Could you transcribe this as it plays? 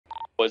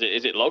Was it?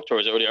 Is it locked or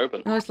is it already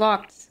open? No, it's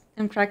locked.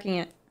 I'm cracking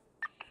it.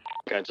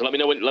 Okay, so let me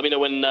know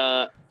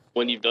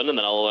when you've done, and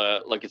then I'll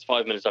like it's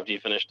 5 minutes after you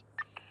finished.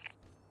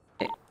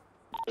 Okay.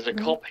 There's a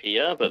cop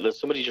here, but there's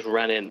somebody just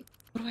ran in.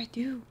 What do I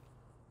do?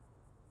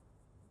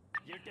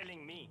 You're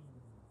telling me.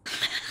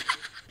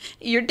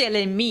 You're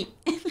telling me.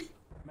 Ma'am,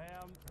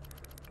 I'm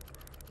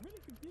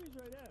really confused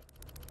right now.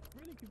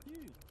 Really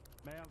confused.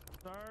 Ma'am,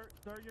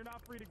 sir, you're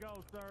not free to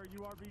go, sir.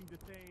 You are being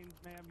detained.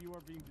 Ma'am, you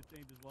are being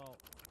detained as well.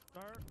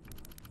 Sir.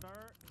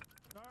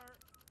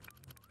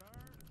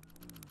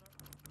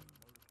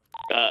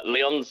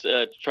 Leon's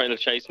trying to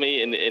chase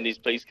me in his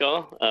police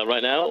car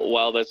right now,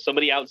 while there's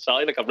somebody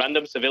outside, like a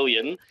random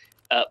civilian,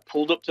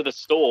 pulled up to the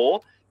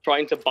store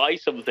trying to buy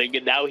something,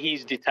 and now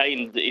he's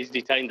detained. He's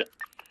detained.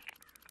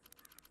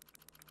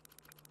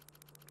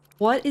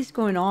 What is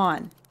going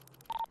on?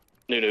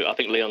 Nunu, I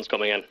think Leon's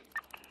coming in.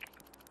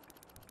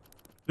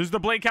 This is the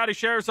Blaine County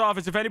Sheriff's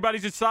Office. If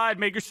anybody's inside,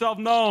 make yourself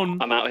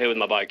known. I'm out here with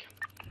my bike.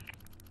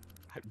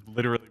 I'm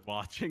literally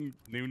watching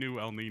Nunu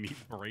El Nini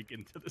break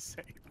into the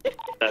safe.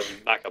 There's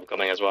backup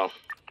coming as well.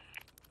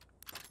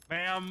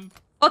 Ma'am.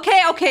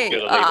 Okay.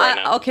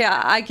 Right okay,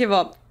 I give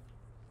up.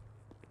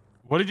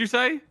 What did you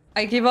say?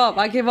 I give up.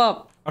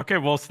 Okay,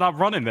 well, stop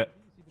running it.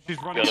 She's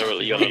running.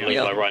 You gotta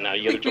leave by right now.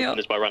 You gotta jump on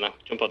this by right now.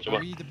 Jump on. We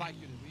need the bike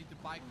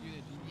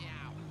unit. Yeah.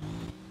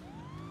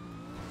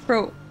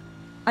 Bro,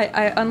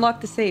 I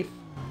unlocked the safe.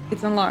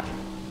 It's unlocked.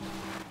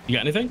 You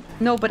got anything?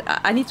 No, but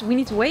we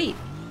need to wait.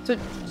 So,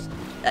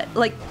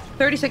 like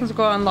 30 seconds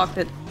ago, I unlocked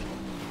it.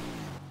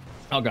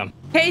 I'll come.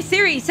 Hey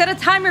Siri, set a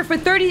timer for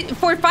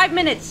 5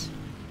 minutes.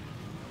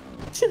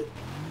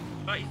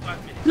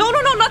 35 minutes. No,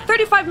 not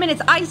 35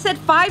 minutes. I said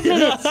 5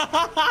 minutes.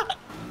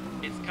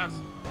 It's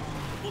cancelled.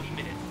 40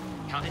 minutes.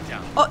 Count it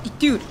down. Oh,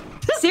 dude.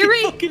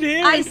 Siri,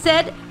 I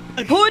said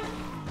put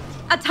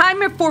a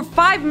timer for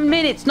 5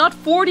 minutes, not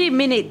 40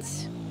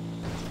 minutes.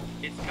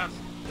 It's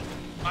cancelled.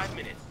 5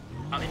 minutes.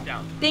 Count it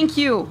down. Thank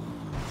you.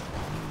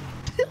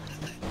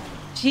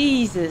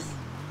 Jesus.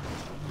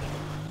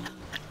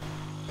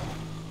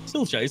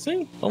 Still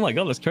chasing? Oh my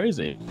god, that's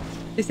crazy.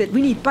 They said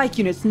we need bike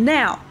units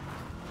now.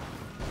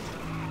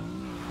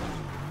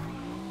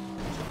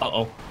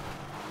 Uh-oh.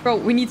 Bro,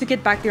 we need to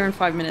get back there in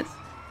 5 minutes.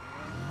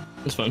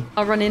 It's fun.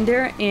 I'll run in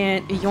there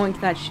and yoink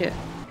that shit.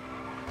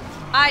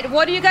 Alright,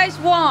 what do you guys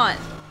want?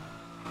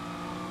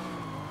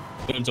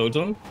 You want to talk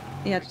to him?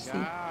 Yeah, just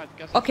see.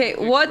 Okay,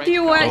 what do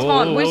you guys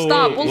want? We'll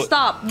stop. We'll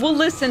stop. We'll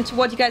listen to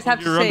what you guys have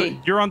to say.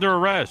 You're under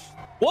arrest.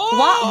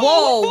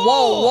 Whoa!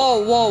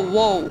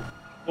 Whoa.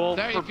 Well,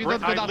 Sir, if you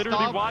don't I gonna literally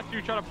stop- watched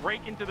you try to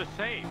break into the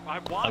safe. I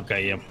watched.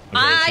 Okay, yeah.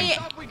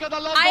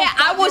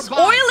 I was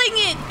oiling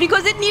it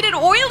because it needed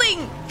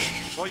oiling.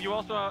 Well, you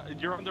also,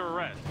 you're under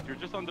arrest. You're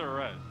just under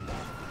arrest.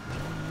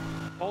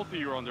 Both of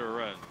you are under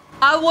arrest.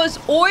 I was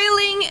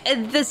oiling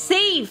the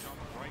safe.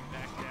 Right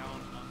back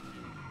down on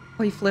you.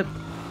 Oh, he flipped.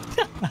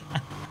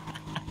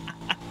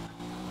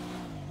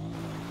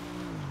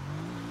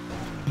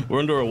 We're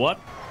under a what?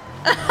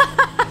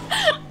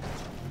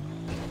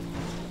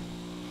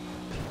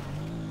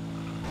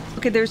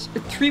 Okay, there's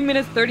 3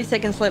 minutes, 30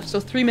 seconds left, so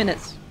 3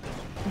 minutes.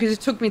 Because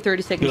it took me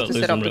 30 seconds to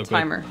set up the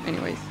timer,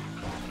 anyways.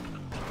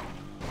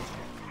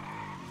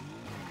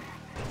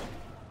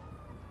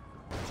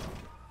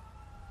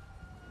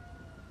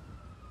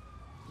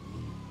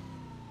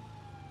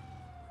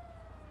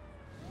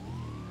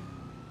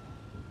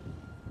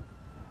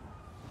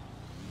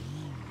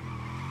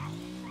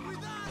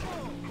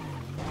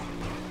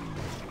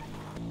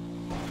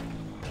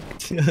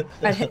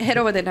 Right, head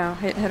over there now.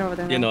 Head over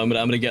there now. Yeah, no, I'm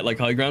gonna get like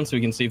high ground so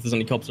we can see if there's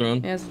any cops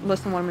around. Yeah, it's less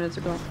than 1 minute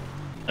to go.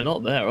 They're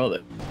not there, are they?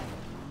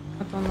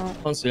 I don't know.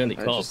 Can't see any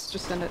cops.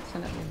 Just send it.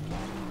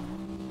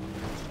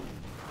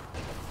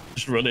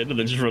 Just run in and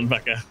then just run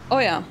back out. Oh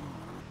yeah.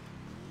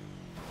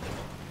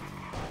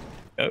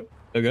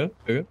 Go.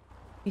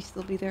 He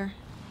still be there.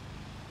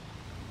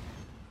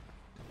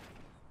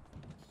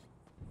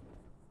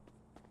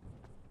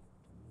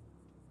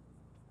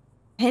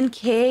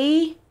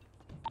 $10K?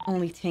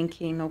 Only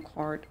 10K, no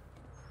card.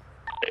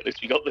 At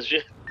least we got this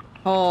shit.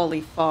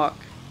 Holy fuck.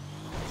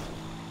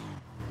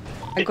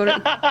 I go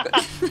to...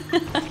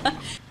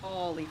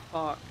 Holy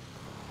fuck.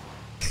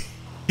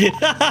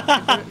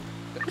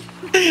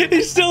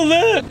 He's still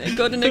there.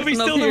 Go to next He's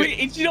one still up there.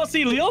 here. Did you not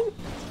see Leon?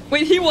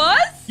 Wait, he was?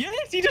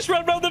 Yes, he just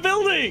ran around the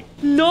building.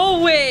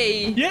 No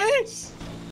way. Yes.